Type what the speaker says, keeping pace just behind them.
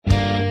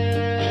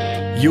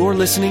You're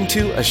listening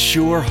to A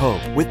Sure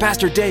Hope with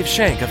Pastor Dave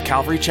Shank of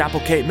Calvary Chapel,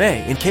 Cape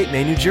May in Cape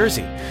May, New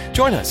Jersey.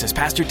 Join us as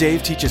Pastor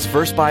Dave teaches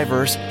verse by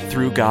verse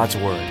through God's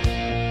Word.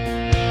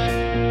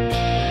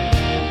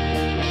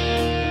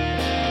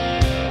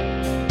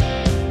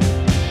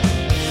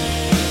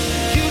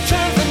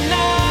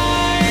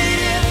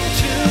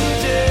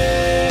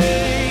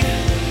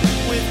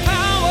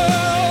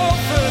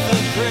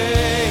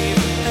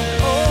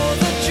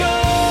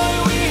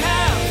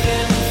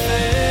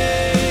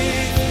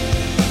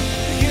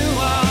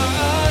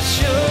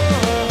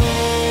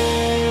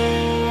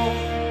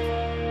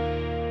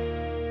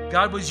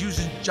 God was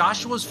using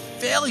Joshua's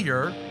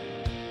failure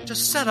to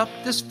set up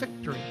this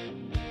victory.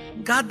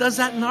 God does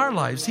that in our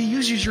lives. He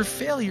uses your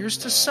failures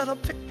to set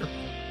up victory.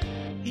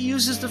 He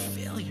uses the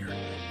failure.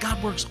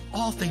 God works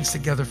all things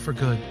together for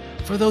good,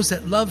 for those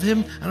that love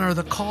Him and are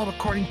the called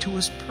according to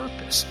His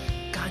purpose.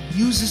 God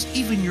uses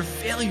even your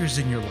failures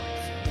in your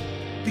life,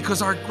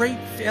 because our great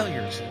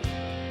failures,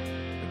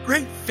 the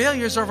great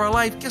failures of our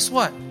life, guess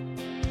what?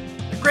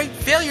 The great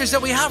failures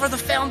that we have are the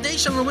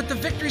foundation on which the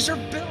victories are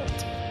built.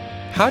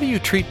 How do you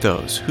treat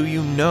those who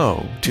you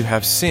know to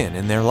have sin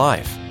in their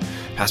life?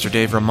 Pastor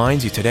Dave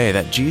reminds you today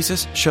that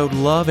Jesus showed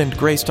love and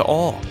grace to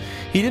all.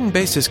 He didn't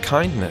base His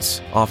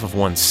kindness off of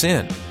one's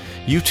sin.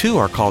 You too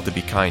are called to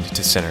be kind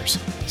to sinners.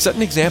 Set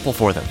an example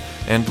for them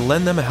and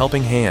lend them a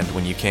helping hand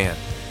when you can.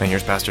 And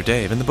here's Pastor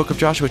Dave in the book of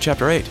Joshua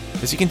chapter 8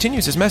 as he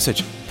continues his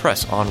message,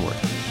 Press Onward.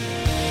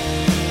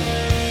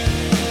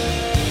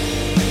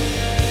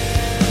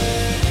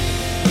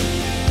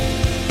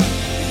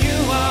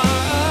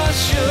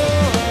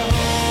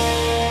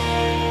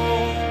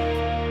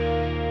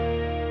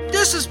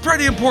 This is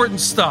pretty important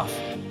stuff.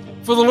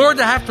 For the Lord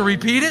to have to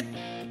repeat it,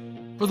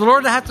 for the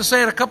Lord to have to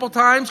say it a couple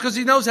times, because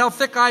He knows how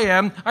thick I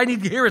am, I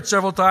need to hear it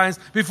several times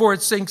before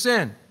it sinks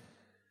in.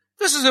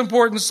 This is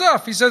important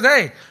stuff. He says,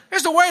 hey,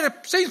 there's a way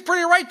that seems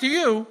pretty right to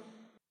you,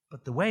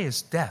 but the way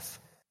is death.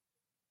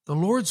 The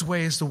Lord's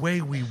way is the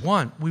way we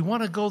want. We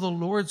want to go the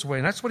Lord's way,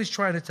 and that's what He's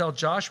trying to tell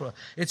Joshua.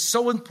 It's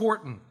so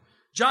important.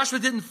 Joshua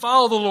didn't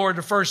follow the Lord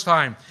the first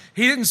time.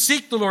 He didn't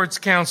seek the Lord's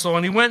counsel,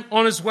 and he went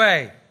on his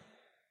way.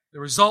 The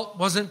result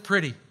wasn't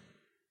pretty.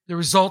 The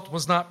result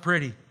was not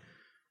pretty.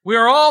 We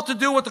are all to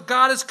do what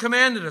God has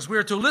commanded us. We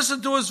are to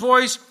listen to His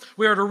voice.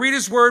 We are to read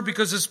His word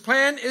because His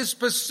plan is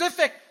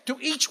specific to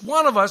each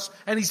one of us.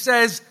 And He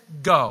says,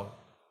 go.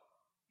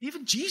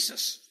 Even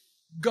Jesus,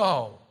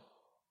 go.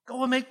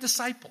 Go and make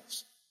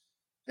disciples.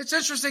 It's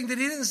interesting that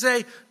He didn't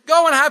say,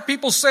 go and have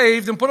people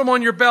saved and put them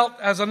on your belt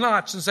as a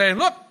notch and say,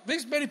 look,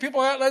 these many people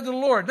are led to the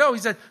Lord. No, He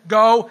said,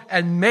 go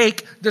and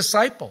make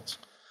disciples.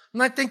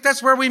 And I think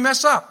that's where we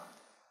mess up.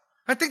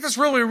 I think that's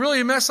really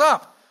a mess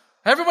up.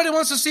 Everybody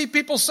wants to see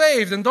people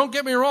saved, and don't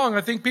get me wrong,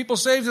 I think people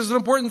saved is an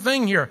important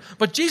thing here.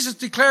 But Jesus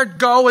declared,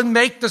 go and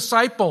make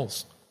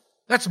disciples.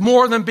 That's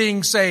more than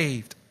being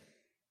saved.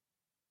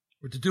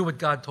 We're to do what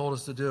God told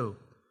us to do.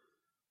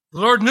 The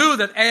Lord knew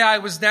that Ai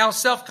was now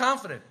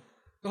self-confident.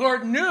 The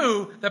Lord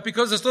knew that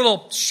because this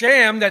little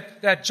sham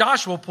that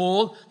Joshua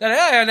pulled, that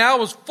Ai now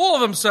was full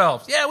of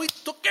themselves. Yeah, we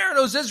took care of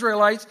those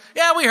Israelites.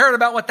 Yeah, we heard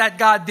about what that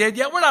God did.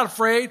 Yeah, we're not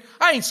afraid.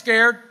 I ain't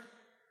scared.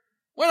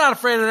 We're not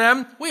afraid of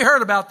them. We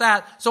heard about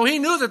that. So He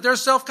knew that they're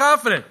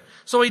self-confident.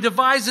 So He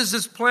devises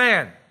His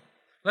plan.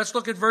 Let's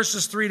look at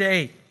verses 3 to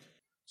 8.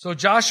 So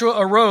Joshua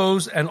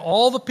arose and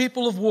all the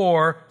people of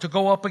war to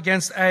go up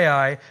against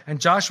Ai, and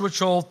Joshua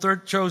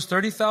chose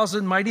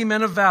 30,000 mighty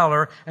men of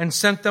valor and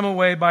sent them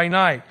away by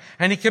night.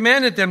 And he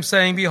commanded them,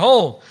 saying,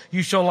 behold,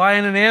 you shall lie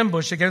in an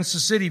ambush against the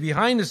city,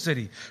 behind the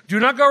city. Do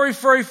not go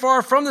very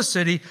far from the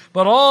city,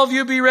 but all of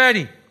you be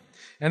ready.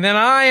 And then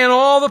I and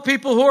all the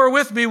people who are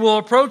with me will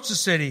approach the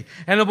city,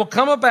 and it will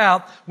come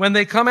about when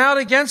they come out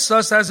against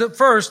us as at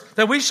first,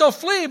 that we shall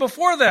flee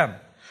before them.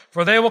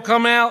 For they will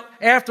come out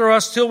after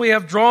us till we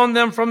have drawn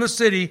them from the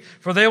city,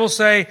 for they will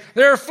say,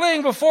 they are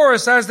fleeing before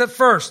us as at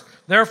first.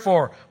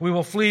 Therefore, we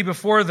will flee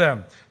before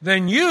them.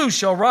 Then you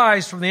shall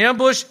rise from the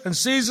ambush and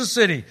seize the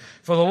city,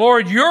 for the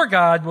Lord your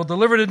God will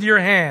deliver it into your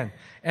hand.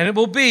 And it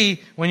will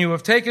be, when you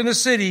have taken the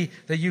city,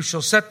 that you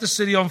shall set the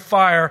city on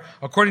fire.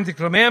 According to the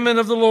commandment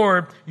of the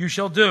Lord, you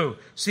shall do.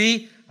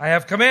 See, I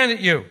have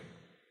commanded you.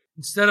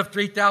 Instead of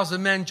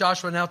 3,000 men,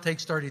 Joshua now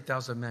takes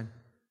 30,000 men.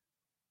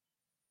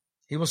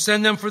 He will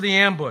send them for the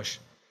ambush.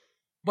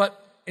 But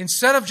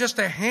instead of just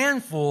a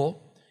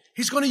handful,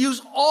 He's going to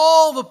use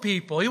all the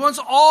people. He wants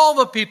all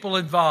the people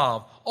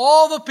involved.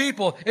 All the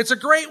people. It's a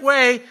great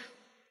way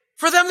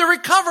for them to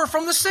recover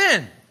from the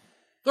sin.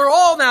 They're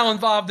all now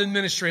involved in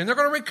ministry, and they're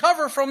going to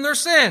recover from their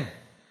sin.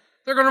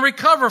 They're going to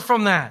recover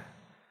from that.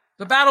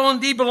 The battle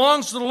indeed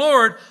belongs to the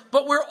Lord,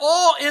 but we're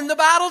all in the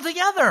battle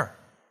together.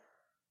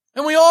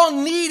 And we all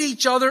need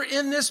each other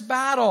in this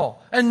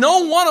battle. And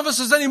no one of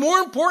us is any more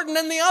important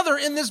than the other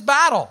in this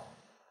battle.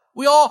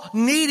 We all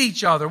need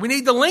each other. We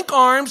need to link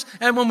arms,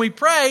 and when we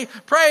pray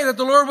that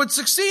the Lord would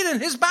succeed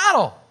in His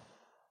battle.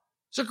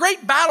 It's a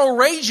great battle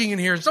raging in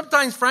here.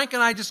 Sometimes Frank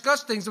and I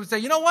discuss things, and we say,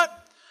 you know what?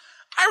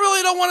 I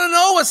really don't want to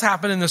know what's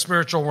happened in the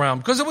spiritual realm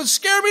because it would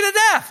scare me to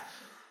death.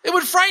 It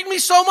would frighten me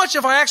so much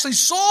if I actually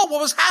saw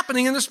what was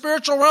happening in the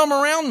spiritual realm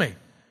around me.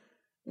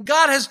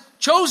 God has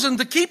chosen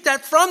to keep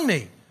that from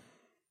me.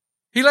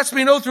 He lets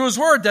me know through His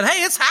Word that,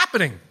 hey, it's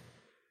happening.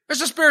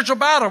 There's a spiritual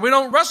battle. We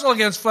don't wrestle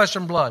against flesh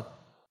and blood.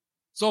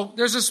 So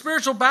there's a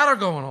spiritual battle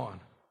going on.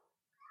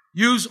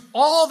 Use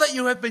all that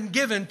you have been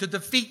given to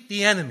defeat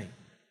the enemy.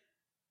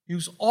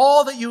 Use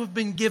all that you have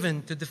been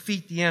given to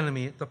defeat the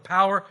enemy, the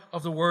power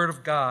of the Word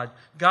of God.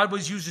 God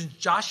was using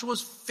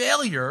Joshua's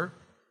failure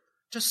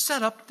to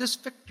set up this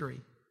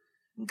victory.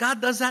 And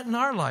God does that in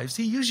our lives.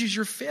 He uses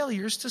your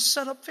failures to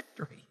set up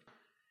victory.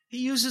 He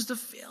uses the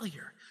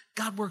failure.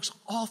 God works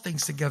all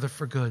things together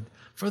for good,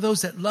 for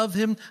those that love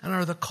Him and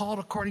are the called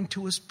according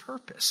to His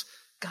purpose.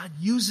 God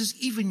uses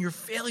even your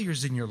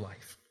failures in your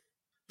life.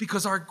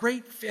 Because our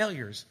great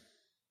failures,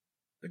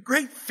 the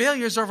great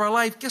failures of our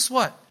life, guess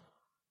what?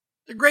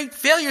 The great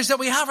failures that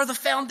we have are the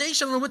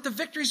foundation on which the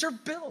victories are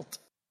built.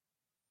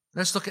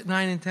 Let's look at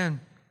 9 and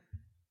 10.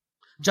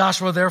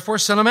 Joshua therefore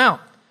sent them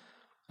out,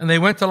 and they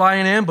went to lie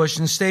in ambush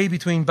and stayed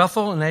between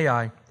Bethel and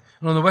Ai,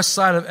 and on the west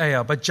side of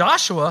Ai. But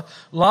Joshua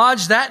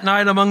lodged that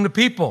night among the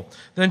people.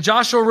 Then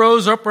Joshua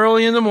rose up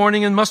early in the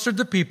morning and mustered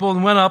the people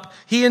and went up,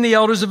 he and the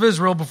elders of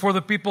Israel, before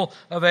the people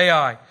of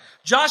Ai.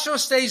 Joshua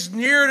stays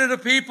near to the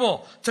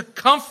people to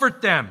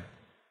comfort them.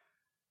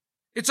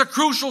 It's a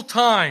crucial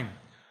time.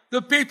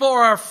 The people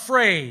are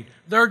afraid.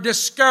 They're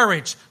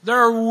discouraged.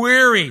 They're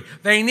weary.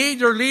 They need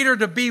their leader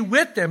to be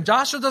with them.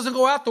 Joshua doesn't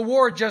go out to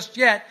war just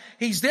yet.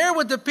 He's there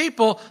with the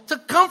people to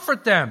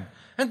comfort them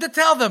and to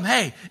tell them,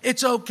 hey,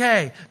 it's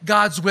okay.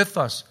 God's with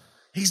us.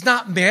 He's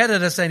not mad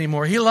at us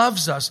anymore. He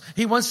loves us.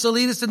 He wants to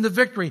lead us into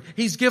victory.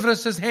 He's given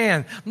us His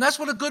hand. And that's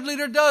what a good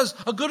leader does.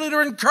 A good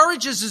leader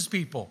encourages his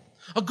people.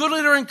 A good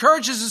leader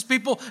encourages his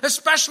people,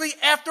 especially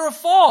after a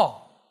fall.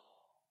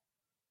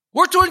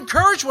 We're to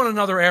encourage one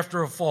another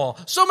after a fall.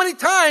 So many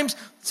times,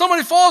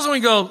 somebody falls and we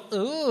go,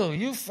 "Ooh,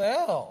 you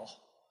fell."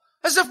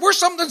 As if we're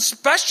something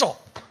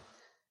special.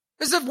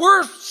 As if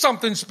we're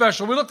something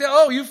special. We look at,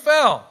 "Oh, you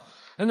fell."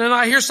 And then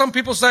I hear some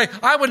people say,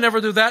 "I would never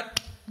do that."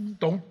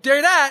 Don't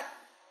dare that.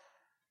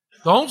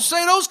 Don't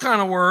say those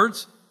kind of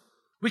words.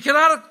 We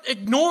cannot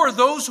ignore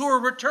those who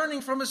are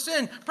returning from a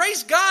sin.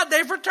 Praise God,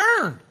 they've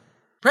returned.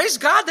 Praise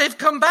God, they've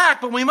come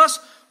back, but we must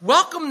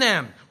welcome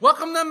them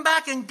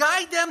back and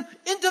guide them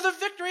into the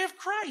victory of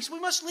Christ. We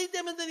must lead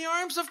them into the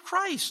arms of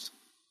Christ.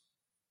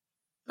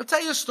 I'll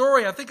tell you a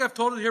story. I think I've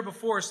told it here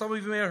before. Some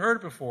of you may have heard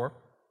it before.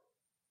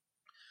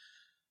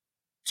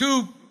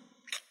 Two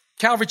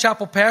Calvary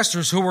Chapel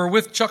pastors who were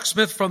with Chuck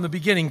Smith from the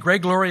beginning,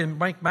 Greg Laurie and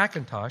Mike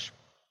McIntosh,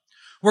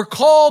 were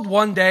called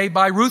one day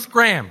by Ruth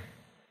Graham.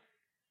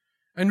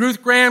 And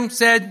Ruth Graham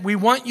said, "We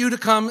want you to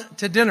come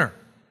to dinner.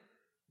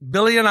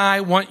 Billy and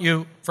I want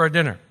you for a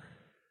dinner."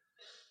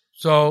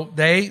 So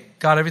they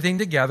got everything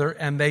together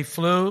and they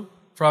flew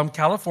from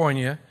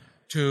California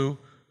to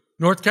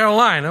North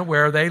Carolina,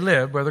 where they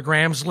lived, where the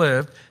Grahams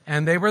lived,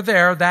 and they were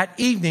there that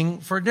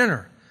evening for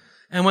dinner.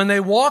 And when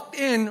they walked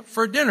in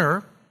for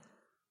dinner,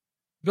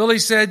 Billy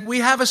said, "We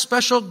have a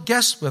special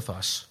guest with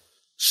us,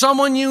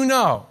 someone you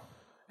know,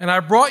 and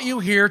I brought you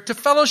here to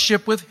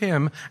fellowship with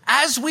him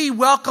as we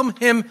welcome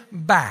him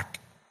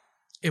back."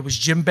 It was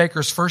Jim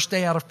Bakker's first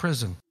day out of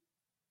prison.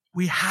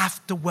 We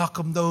have to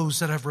welcome those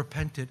that have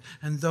repented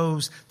and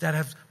those that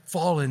have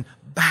fallen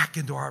back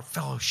into our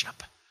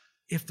fellowship.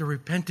 If the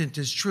repentance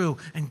is true,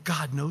 and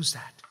God knows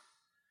that,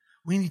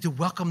 we need to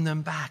welcome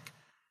them back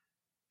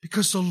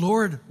because the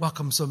Lord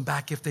welcomes them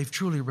back if they've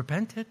truly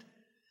repented,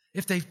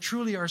 if they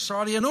truly are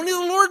sorry, and only the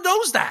Lord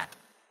knows that.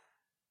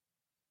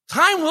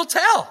 Time will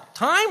tell.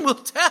 Time will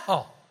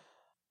tell.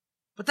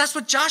 But that's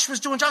what Joshua's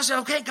doing. Joshua said,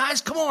 "Okay,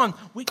 guys, come on.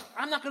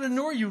 I'm not going to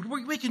ignore you.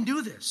 We can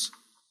do this."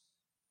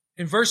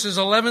 In verses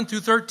 11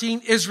 through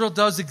 13, Israel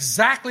does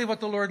exactly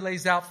what the Lord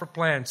lays out for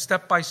plan,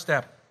 step by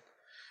step.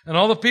 And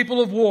all the people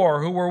of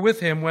war who were with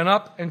him went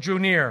up and drew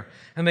near.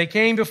 And they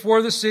came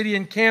before the city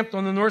and camped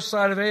on the north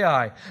side of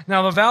Ai.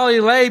 Now the valley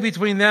lay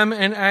between them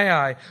and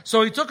Ai.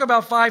 So he took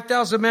about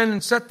 5,000 men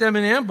and set them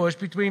in ambush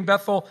between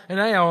Bethel and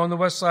Ai on the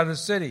west side of the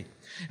city.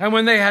 And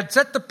when they had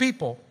set the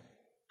people,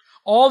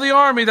 all the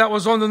army that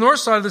was on the north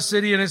side of the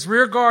city and its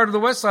rear guard of the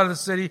west side of the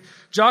city,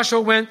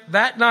 Joshua went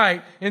that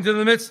night into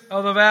the midst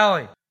of the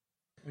valley.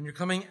 When you're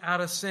coming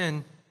out of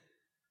sin,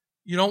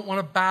 you don't want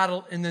to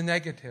battle in the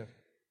negative.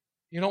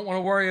 You don't want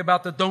to worry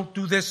about the don't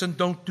do this and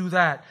don't do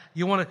that.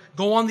 You want to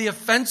go on the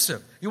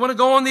offensive. You want to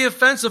go on the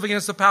offensive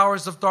against the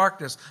powers of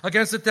darkness,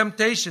 against the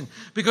temptation.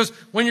 Because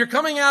when you're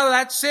coming out of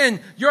that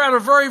sin, you're at a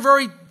very,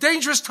 very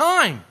dangerous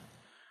time.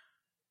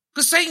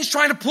 Because Satan's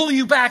trying to pull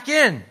you back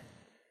in.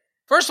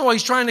 First of all,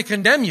 he's trying to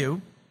condemn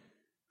you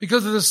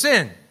because of the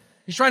sin.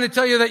 He's trying to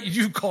tell you that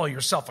you call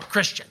yourself a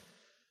Christian.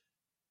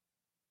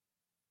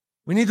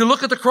 We need to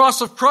look at the cross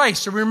of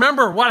Christ and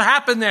remember what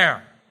happened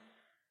there.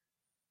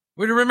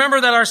 We need to remember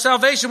that our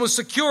salvation was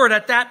secured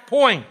at that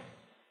point.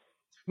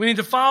 We need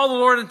to follow the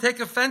Lord and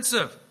take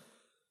offensive.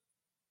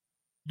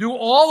 Do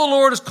all the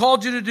Lord has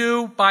called you to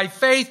do by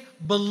faith,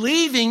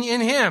 believing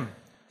in Him.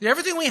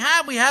 Everything we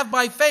have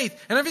by faith.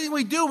 And everything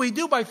we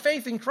do by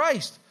faith in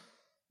Christ.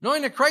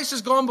 knowing that Christ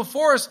has gone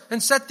before us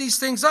and set these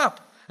things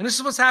up. And this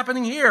is what's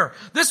happening here.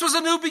 This was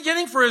a new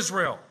beginning for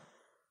Israel.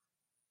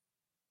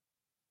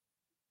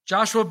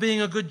 Joshua,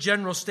 being a good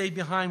general, stayed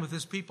behind with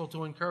his people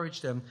to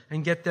encourage them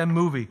and get them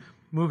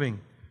moving.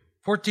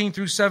 14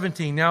 through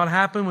 17. Now it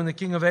happened when the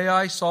king of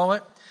Ai saw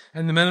it,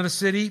 and the men of the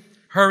city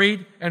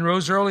hurried and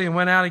rose early and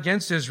went out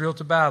against Israel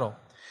to battle,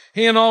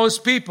 he and all his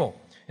people,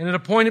 in an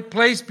appointed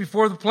place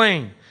before the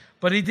plain.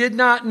 But he did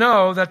not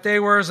know that they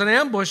were as an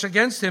ambush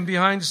against him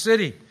behind the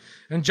city.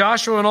 And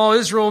Joshua and all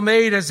Israel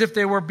made as if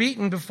they were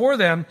beaten before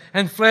them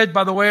and fled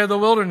by the way of the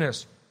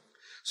wilderness.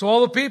 So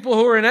all the people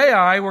who were in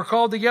Ai were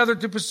called together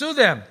to pursue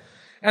them.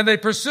 And they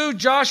pursued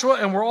Joshua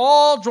and were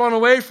all drawn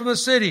away from the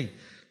city.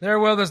 There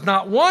was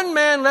not one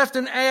man left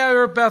in Ai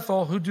or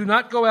Bethel who do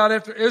not go out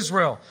after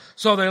Israel.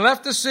 So they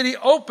left the city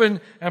open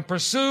and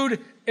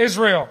pursued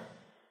Israel.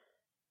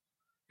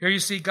 Here you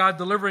see God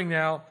delivering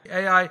now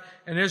Ai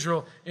and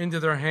Israel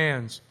into their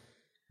hands.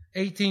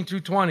 18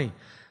 through 20.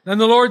 Then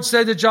the Lord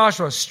said to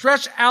Joshua,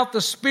 stretch out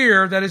the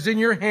spear that is in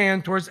your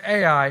hand towards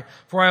Ai,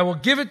 for I will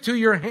give it into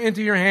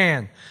your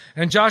hand.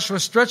 And Joshua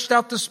stretched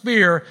out the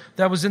spear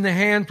that was in the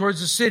hand towards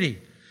the city.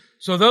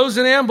 So those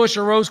in ambush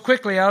arose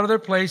quickly out of their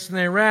place, and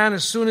they ran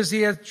as soon as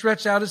he had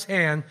stretched out his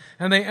hand,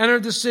 and they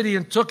entered the city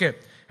and took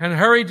it, and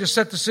hurried to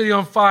set the city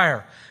on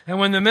fire. And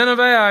when the men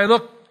of Ai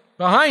looked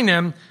behind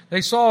them,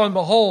 they saw, and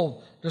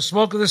behold, the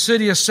smoke of the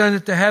city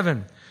ascended to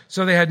heaven.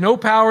 So they had no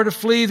power to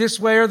flee this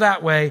way or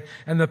that way,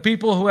 and the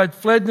people who had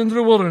fled into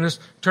the wilderness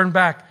turned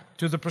back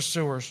to the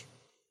pursuers.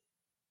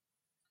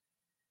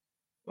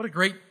 What a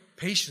great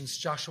patience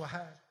Joshua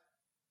had.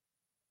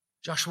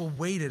 Joshua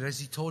waited as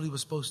he told he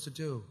was supposed to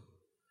do.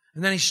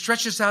 And then he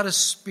stretches out his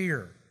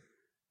spear.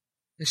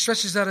 He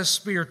stretches out his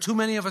spear. Too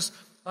many of us,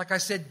 like I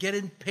said, get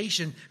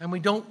impatient and we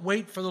don't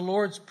wait for the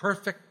Lord's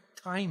perfect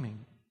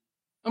timing.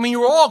 I mean,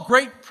 you're all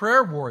great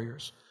prayer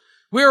warriors.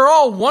 We are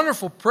all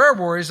wonderful prayer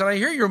warriors, and I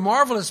hear your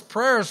marvelous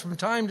prayers from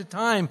time to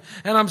time,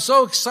 and I'm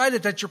so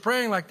excited that you're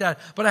praying like that.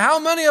 But how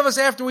many of us,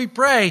 after we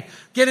pray,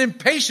 get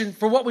impatient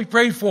for what we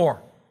prayed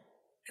for?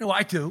 You know,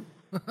 I do.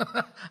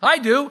 I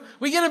do.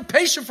 We get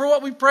impatient for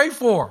what we pray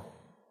for.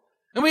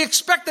 And we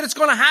expect that it's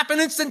going to happen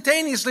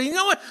instantaneously. You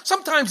know what?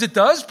 Sometimes it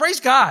does.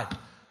 Praise God.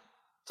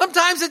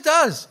 Sometimes it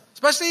does,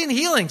 especially in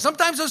healing.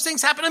 Sometimes those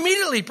things happen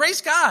immediately. Praise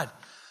God.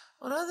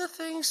 But other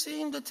things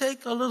seem to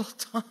take a little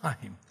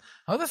time.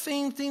 Other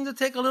things seem to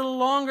take a little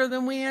longer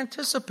than we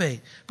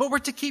anticipate. But we're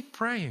to keep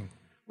praying.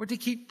 We're to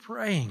keep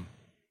praying.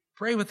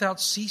 Pray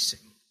without ceasing.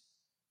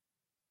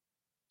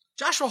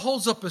 Joshua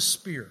holds up a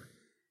spear.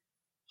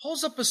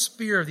 Holds up a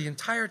spear the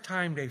entire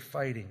time they're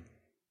fighting.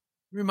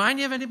 Remind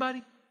you of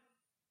anybody?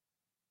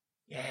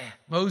 Yeah,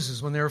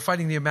 Moses, when they were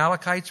fighting the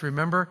Amalekites,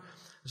 remember?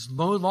 As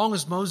long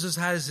as Moses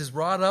has his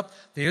rod up,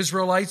 the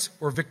Israelites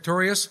were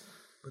victorious.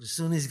 But as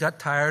soon as he got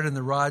tired and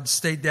the rod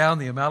stayed down,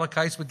 the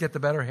Amalekites would get the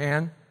better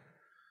hand.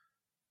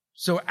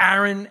 So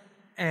Aaron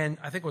and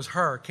I think it was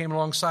Hur came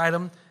alongside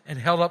him and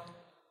held up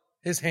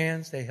his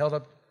hands. They held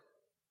up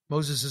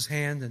Moses'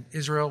 hand and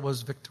Israel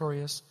was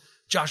victorious.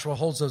 Joshua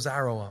holds his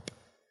arrow up.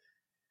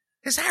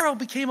 His arrow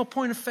became a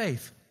point of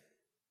faith.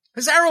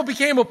 His arrow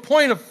became a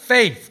point of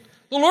faith.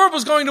 The Lord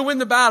was going to win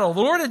the battle.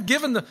 The Lord had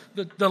given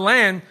the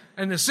land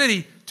and the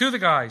city to the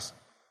guys.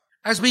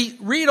 As we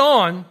read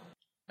on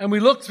and we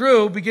look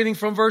through, beginning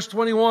from verse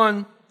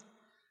 21,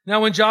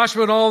 now when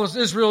Joshua and all of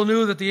Israel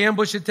knew that the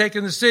ambush had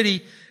taken the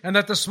city and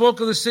that the smoke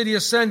of the city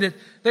ascended,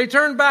 they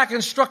turned back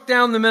and struck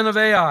down the men of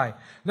Ai.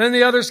 Then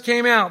the others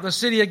came out, the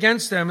city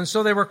against them, and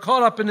so they were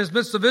caught up in the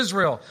midst of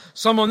Israel,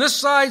 some on this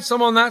side,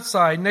 some on that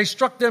side, and they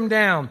struck them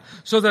down,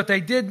 so that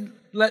they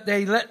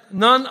let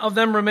none of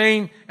them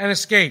remain and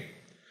escape.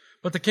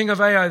 But the king of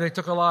Ai they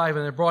took alive,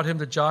 and they brought him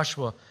to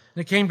Joshua.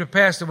 And it came to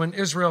pass that when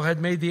Israel had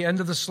made the end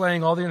of the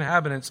slaying all the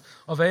inhabitants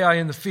of Ai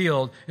in the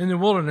field, in the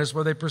wilderness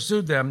where they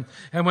pursued them,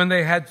 and when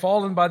they had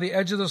fallen by the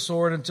edge of the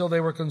sword until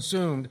they were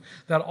consumed,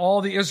 that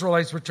all the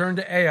Israelites returned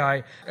to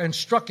Ai and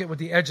struck it with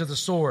the edge of the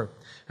sword.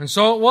 And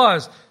so it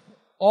was,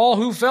 all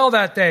who fell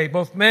that day,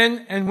 both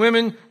men and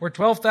women, were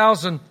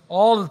 12,000,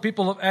 all of the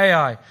people of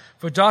Ai.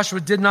 For Joshua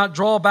did not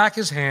draw back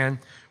his hand,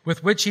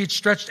 with which he had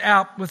stretched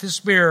out with his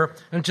spear,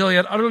 until he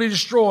had utterly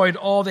destroyed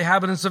all the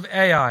inhabitants of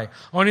Ai.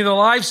 Only the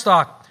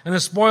livestock and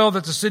the spoil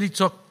that the city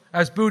took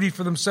as booty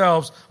for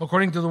themselves,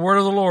 according to the word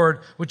of the Lord,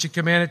 which he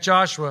commanded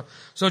Joshua.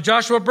 So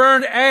Joshua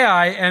burned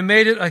Ai and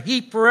made it a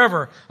heap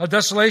forever, a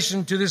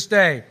desolation to this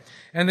day.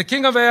 And the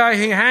king of Ai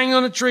he hung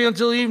on a tree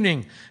until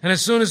evening. And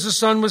as soon as the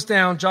sun was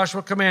down,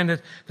 Joshua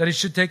commanded that he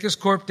should take his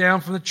corpse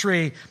down from the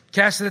tree,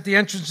 cast it at the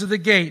entrance of the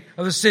gate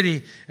of the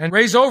city, and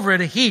raise over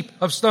it a heap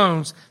of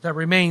stones that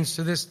remains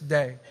to this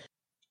day.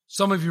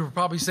 Some of you are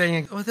probably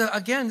saying,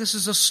 again, this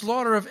is a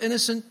slaughter of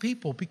innocent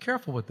people. Be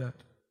careful with that.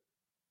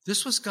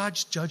 This was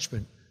God's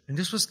judgment, and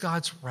this was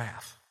God's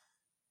wrath.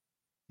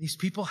 These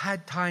people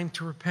had time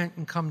to repent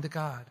and come to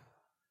God.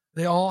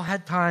 They all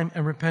had time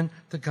and repent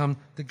to come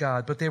to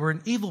God, but they were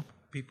an evil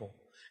people,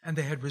 and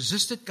they had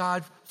resisted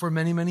God for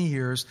many, many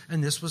years,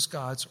 and this was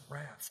God's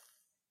wrath.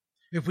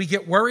 If we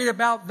get worried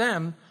about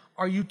them,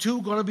 are you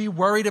too going to be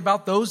worried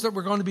about those that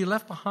were going to be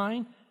left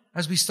behind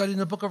as we study in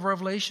the book of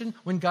Revelation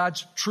when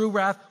God's true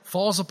wrath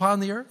falls upon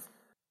the earth?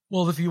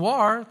 Well, if you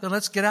are, then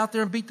let's get out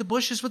there and beat the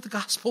bushes with the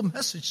gospel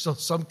message so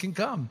some can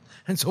come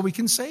and so we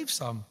can save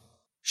some.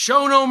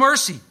 Show no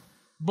mercy.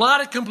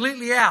 Blot it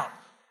completely out.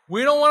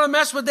 We don't want to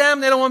mess with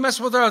them. They don't want to mess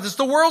with us. It's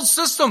the world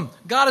system.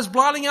 God is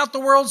blotting out the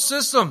world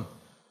system.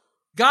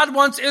 God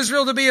wants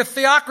Israel to be a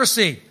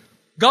theocracy,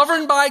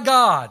 governed by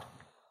God.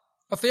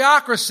 A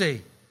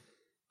theocracy.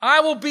 I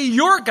will be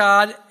your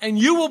God and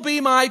you will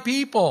be my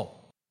people.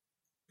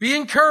 Be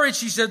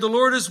encouraged, he said, the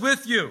Lord is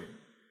with you.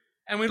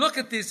 And we look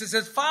at this, it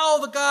says,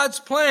 follow the God's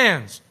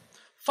plans.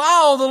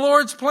 Follow the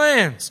Lord's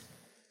plans.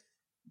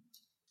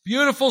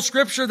 Beautiful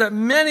scripture that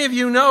many of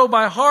you know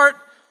by heart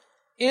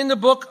in the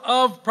book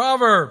of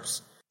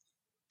Proverbs.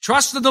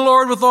 Trust in the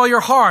Lord with all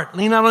your heart.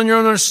 Lean not on your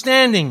own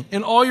understanding.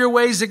 In all your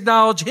ways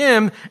acknowledge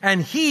him,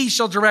 and he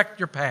shall direct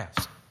your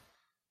paths.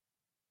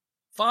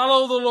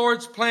 Follow the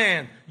Lord's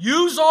plan.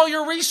 Use all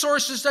your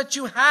resources that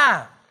you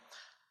have.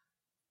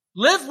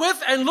 Live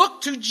with and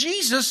look to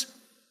Jesus.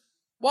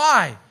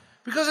 Why?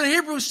 Because in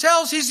Hebrews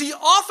tells he's the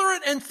author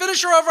and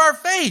finisher of our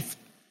faith.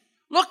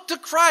 Look to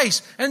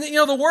Christ. And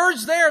the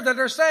words there that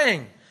they're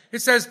saying,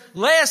 it says,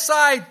 lay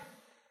aside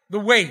the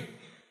weight.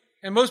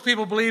 And most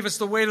people believe it's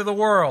the weight of the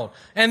world.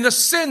 And the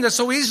sin that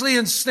so easily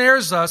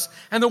ensnares us.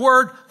 And the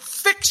word,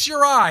 fix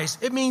your eyes.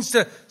 It means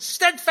to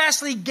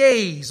steadfastly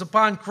gaze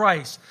upon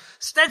Christ.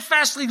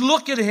 Steadfastly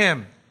look at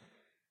him.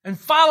 And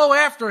follow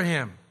after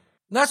him.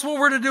 And that's what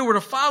we're to do. We're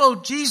to follow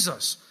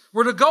Jesus.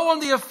 We're to go on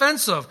the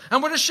offensive.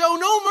 And we're to show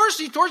no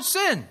mercy towards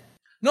sin.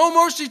 No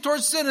mercy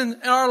towards sin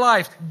in our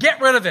life. Get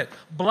rid of it.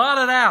 Blot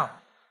it out.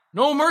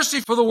 No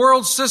mercy for the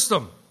world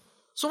system.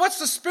 So what's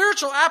the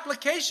spiritual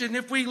application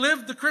if we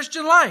live the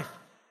Christian life?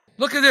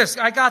 Look at this.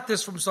 I got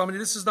this from somebody.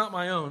 This is not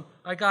my own.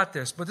 I got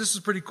this, but this is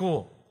pretty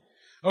cool.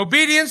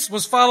 Obedience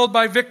was followed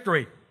by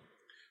victory.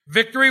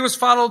 Victory was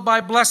followed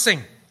by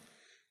blessing.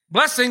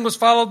 Blessing was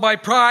followed by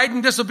pride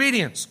and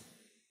disobedience.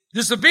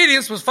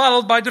 Disobedience was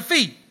followed by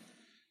defeat.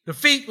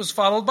 Defeat was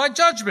followed by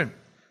judgment.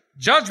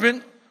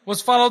 Judgment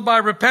was followed by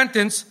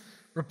repentance.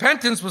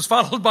 Repentance was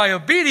followed by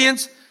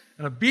obedience.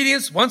 And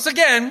obedience, once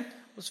again,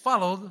 was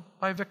followed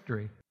by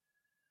victory.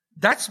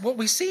 That's what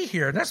we see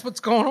here. That's what's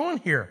going on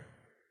here.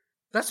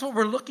 That's what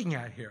we're looking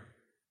at here.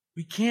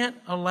 We can't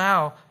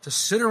allow to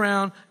sit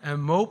around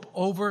and mope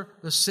over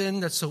the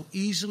sin that so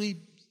easily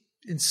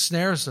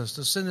ensnares us,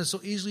 the sin that so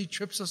easily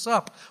trips us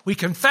up. We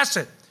confess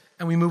it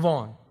and we move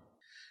on.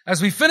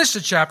 As we finish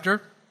the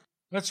chapter,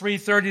 let's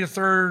read 30 to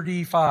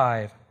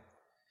 35.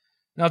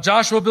 Now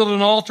Joshua built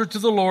an altar to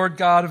the Lord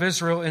God of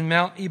Israel in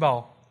Mount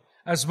Ebal,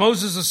 as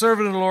Moses, the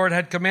servant of the Lord,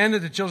 had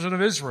commanded the children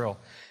of Israel.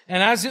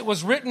 And as it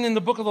was written in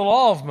the book of the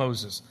law of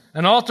Moses,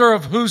 an altar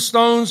of whose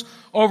stones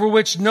over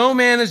which no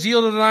man has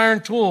yielded an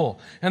iron tool.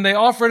 And they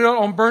offered it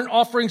on burnt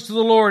offerings to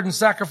the Lord and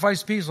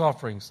sacrificed peace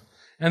offerings.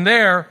 And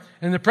there,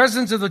 in the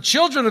presence of the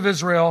children of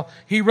Israel,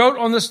 he wrote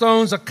on the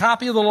stones a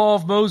copy of the law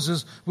of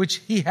Moses, which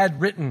he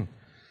had written.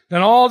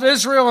 Then all of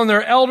Israel and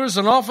their elders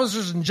and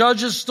officers and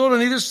judges stood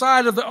on either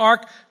side of the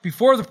ark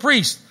before the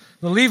priests,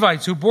 the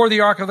Levites who bore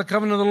the ark of the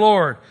covenant of the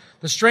Lord,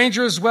 the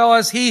stranger as well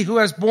as he who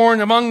has borne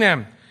among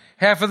them.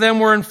 Half of them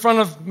were in front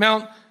of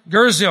Mount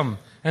Gerizim,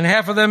 and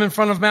half of them in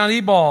front of Mount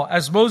Ebal,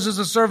 as Moses,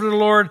 the servant of the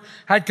Lord,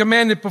 had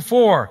commanded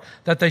before,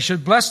 that they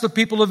should bless the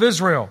people of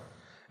Israel.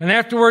 And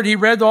afterward he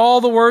read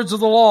all the words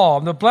of the law,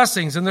 and the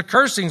blessings and the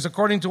cursings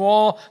according to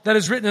all that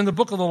is written in the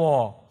book of the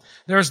law.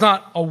 There is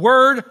not a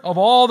word of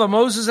all that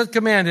Moses had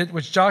commanded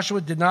which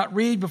Joshua did not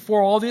read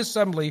before all the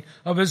assembly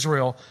of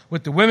Israel,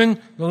 with the women,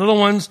 the little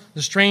ones,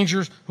 the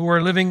strangers who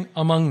were living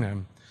among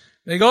them.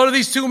 They go to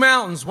these two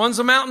mountains. One's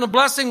a mountain of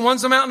blessing,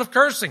 one's a mountain of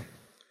cursing.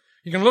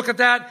 You can look at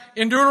that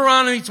in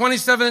Deuteronomy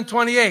 27 and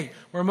 28,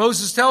 where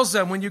Moses tells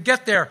them, when you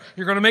get there,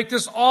 you're going to make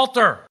this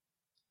altar.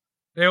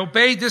 They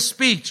obeyed this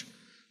speech.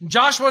 And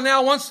Joshua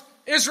now wants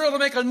Israel to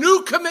make a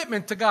new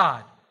commitment to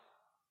God.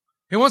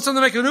 He wants them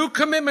to make a new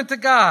commitment to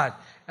God.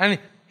 And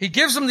he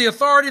gives them the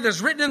authority that's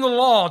written in the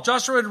law.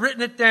 Joshua had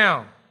written it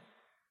down.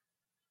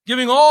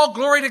 Giving all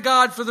glory to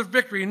God for the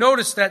victory.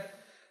 Notice that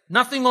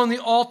nothing on the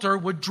altar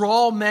would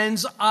draw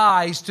men's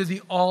eyes to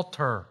the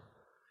altar.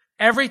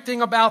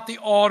 Everything about the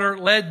altar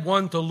led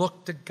one to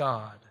look to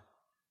God.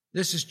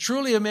 This is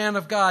truly a man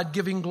of God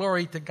giving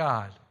glory to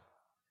God.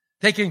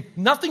 Taking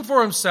nothing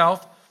for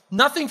himself,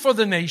 nothing for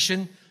the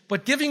nation,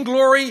 but giving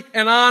glory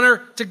and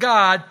honor to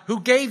God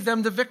who gave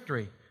them the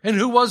victory and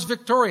who was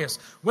victorious.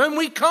 When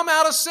we come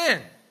out of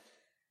sin,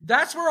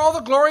 that's where all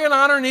the glory and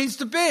honor needs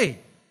to be.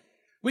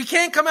 We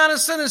can't come out of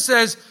sin and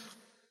says,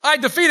 I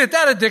defeated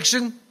that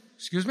addiction.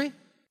 Excuse me?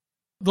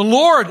 The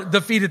Lord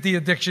defeated the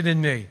addiction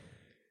in me.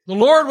 The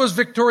Lord was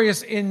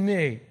victorious in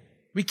me.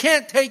 We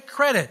can't take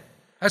credit,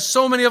 as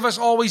so many of us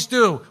always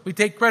do. We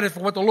take credit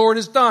for what the Lord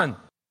has done.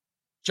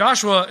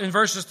 Joshua, in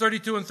verses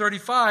 32 and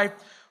 35,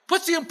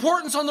 puts the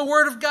importance on the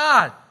Word of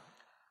God.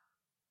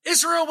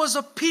 Israel was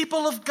a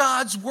people of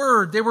God's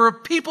Word. They were a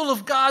people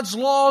of God's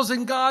laws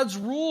and God's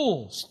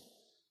rules.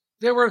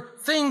 There were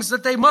things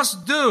that they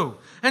must do.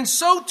 And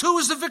so too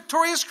is the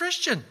victorious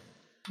Christian.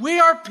 We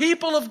are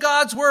people of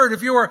God's Word.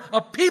 If you are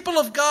a people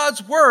of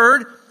God's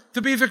Word,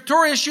 to be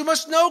victorious, you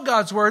must know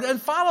God's Word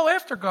and follow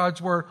after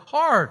God's Word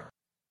hard.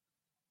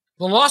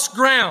 The lost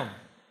ground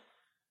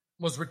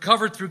was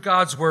recovered through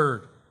God's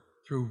Word,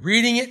 through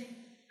reading it,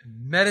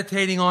 and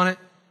meditating on it,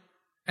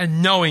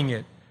 and knowing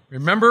it.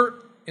 Remember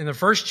in the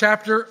first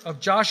chapter of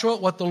Joshua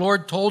what the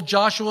Lord told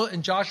Joshua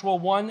in Joshua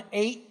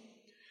 1:8?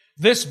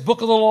 This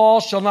book of the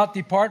law shall not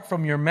depart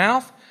from your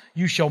mouth.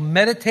 You shall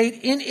meditate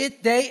in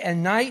it day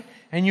and night,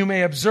 and you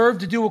may observe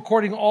to do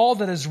according all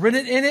that is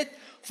written in it,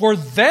 for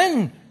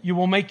then you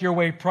will make your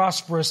way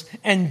prosperous,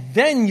 and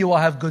then you will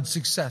have good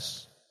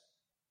success.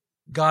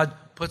 God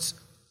puts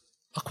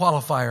a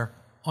qualifier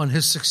on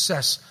his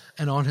success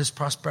and on his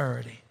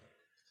prosperity.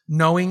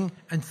 Knowing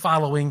and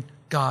following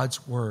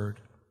God's word.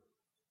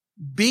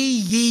 Be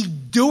ye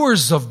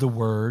doers of the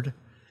word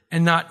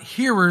and not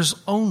hearers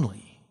only.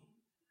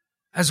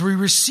 As we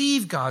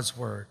receive God's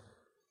word.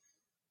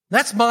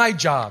 That's my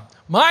job.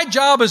 My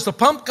job is to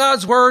pump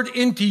God's word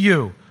into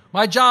you.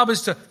 My job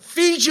is to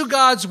feed you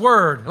God's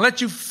word and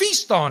let you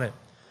feast on it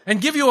and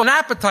give you an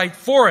appetite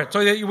for it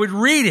so that you would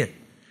read it.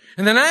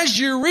 And then as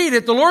you read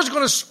it, the Lord's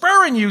going to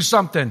spur in you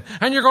something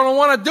and you're going to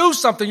want to do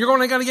something. You're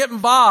going to get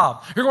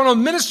involved. You're going to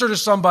minister to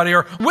somebody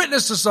or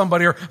witness to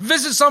somebody or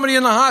visit somebody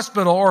in the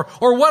hospital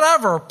or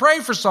whatever, or pray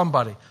for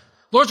somebody.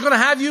 The Lord's going to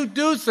have you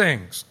do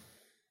things.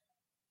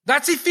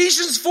 That's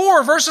Ephesians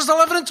 4, verses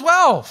 11 and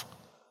 12.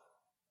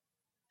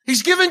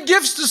 He's given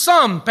gifts to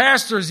some,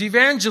 pastors,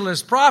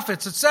 evangelists,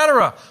 prophets,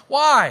 etc.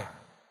 Why?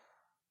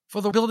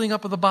 For the building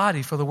up of the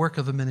body, for the work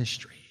of the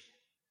ministry.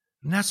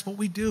 And that's what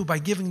we do by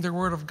giving the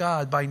Word of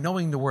God, by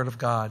knowing the Word of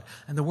God.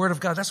 And the Word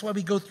of God, that's why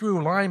we go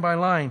through line by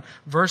line,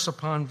 verse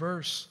upon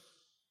verse.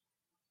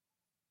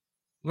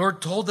 The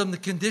Lord told them the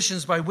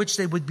conditions by which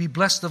they would be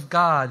blessed of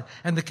God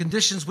and the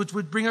conditions which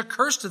would bring a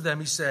curse to them,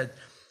 he said.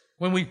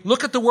 When we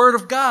look at the Word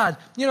of God,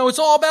 it's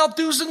all about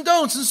do's and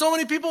don'ts. And so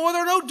many people, well,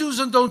 there are no do's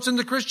and don'ts in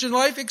the Christian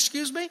life.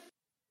 Excuse me?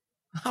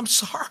 I'm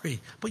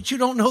sorry, but you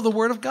don't know the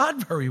Word of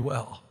God very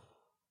well.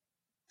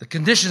 The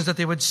conditions that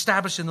they would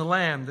establish in the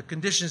land, the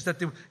conditions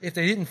that if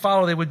they didn't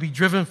follow, they would be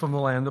driven from the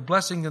land, the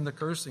blessing and the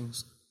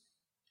cursings.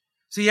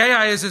 See,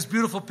 Ai is this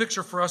beautiful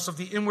picture for us of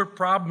the inward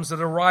problems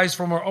that arise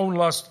from our own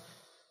lust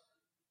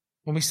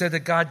when we say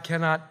that God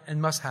cannot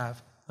and must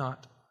have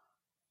not.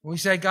 When we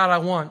say, God, I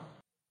want,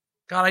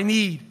 God, I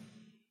need,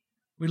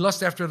 we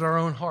lust after it in our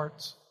own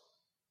hearts.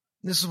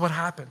 And this is what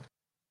happened.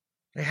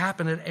 It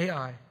happened at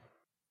Ai.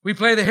 We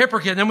play the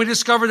hypocrite, and then we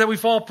discover that we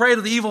fall prey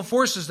to the evil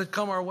forces that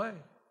come our way.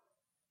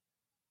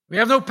 We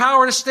have no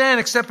power to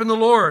stand except in the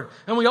Lord.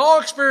 And we all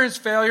experience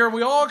failure, and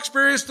we all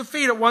experience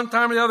defeat at one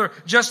time or the other,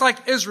 just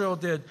like Israel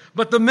did.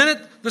 But the minute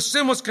the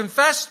sin was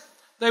confessed,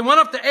 they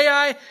went up to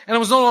Ai, and it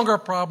was no longer a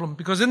problem,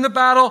 because in the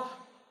battle,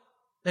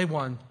 they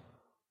won.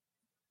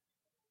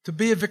 To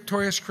be a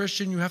victorious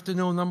Christian, you have to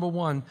know, number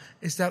one,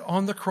 is that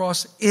on the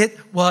cross, it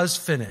was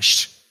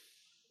finished.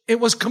 It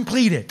was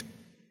completed.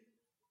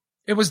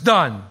 It was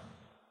done.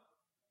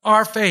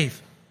 Our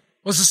faith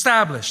was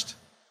established.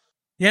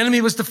 The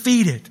enemy was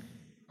defeated.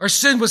 Our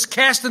sin was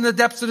cast in the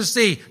depths of the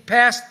sea,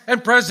 past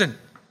and present.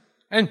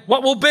 And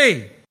what will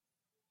be?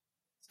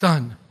 It's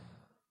done.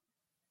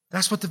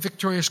 That's what the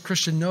victorious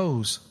Christian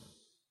knows.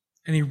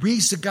 And he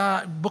reads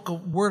the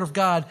Word of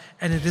God,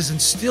 and it is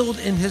instilled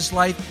in his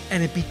life,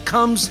 and it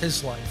becomes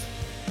his life.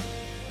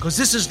 Because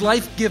this is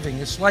life-giving,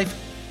 it's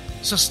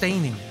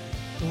life-sustaining,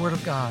 the Word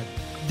of God.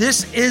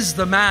 This is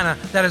the manna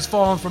that has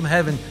fallen from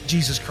heaven,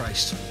 Jesus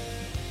Christ.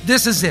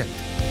 This is it.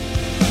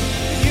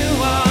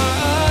 You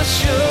are a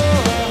sure.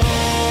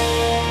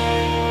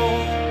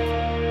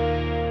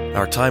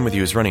 Our time with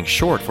you is running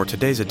short for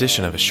today's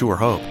edition of A Sure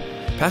Hope.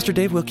 Pastor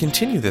Dave will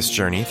continue this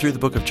journey through the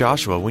book of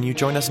Joshua when you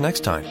join us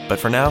next time. But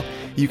for now,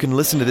 you can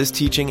listen to this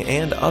teaching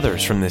and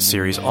others from this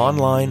series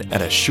online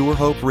at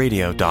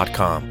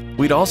ASureHopeRadio.com.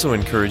 We'd also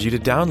encourage you to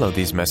download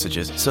these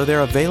messages so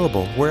they're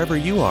available wherever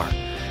you are.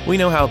 We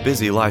know how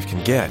busy life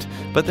can get,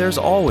 but there's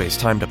always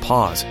time to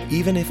pause,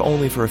 even if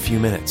only for a few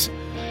minutes.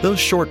 Those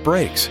short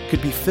breaks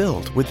could be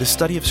filled with the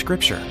study of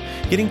Scripture,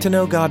 getting to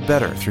know God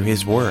better through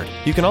His Word.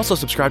 You can also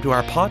subscribe to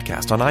our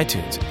podcast on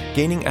iTunes,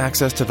 gaining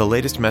access to the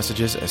latest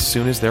messages as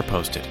soon as they're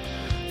posted.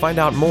 Find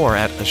out more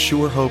at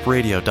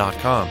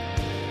ASureHopeRadio.com.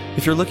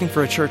 If you're looking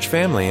for a church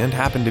family and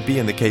happen to be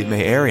in the Cape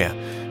May area,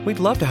 we'd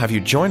love to have you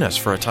join us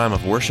for a time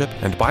of worship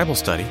and Bible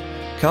study.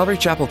 Calvary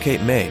Chapel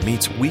Cape May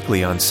meets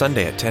weekly on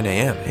Sunday at 10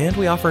 a.m., and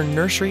we offer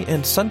nursery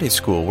and Sunday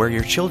school where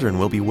your children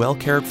will be well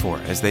cared for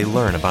as they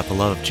learn about the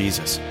love of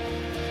Jesus.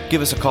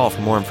 Give us a call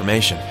for more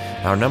information.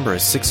 Our number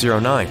is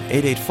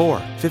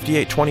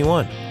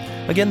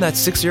 609-884-5821. Again,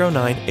 that's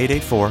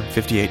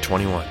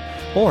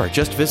 609-884-5821. Or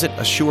just visit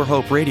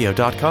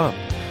ASureHopeRadio.com.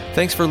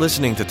 Thanks for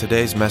listening to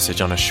today's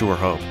message on A Sure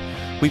Hope.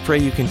 We pray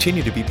you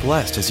continue to be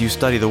blessed as you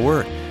study the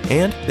Word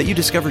and that you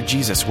discover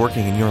Jesus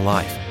working in your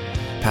life.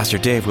 Pastor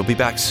Dave will be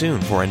back soon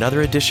for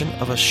another edition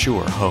of A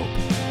Sure Hope.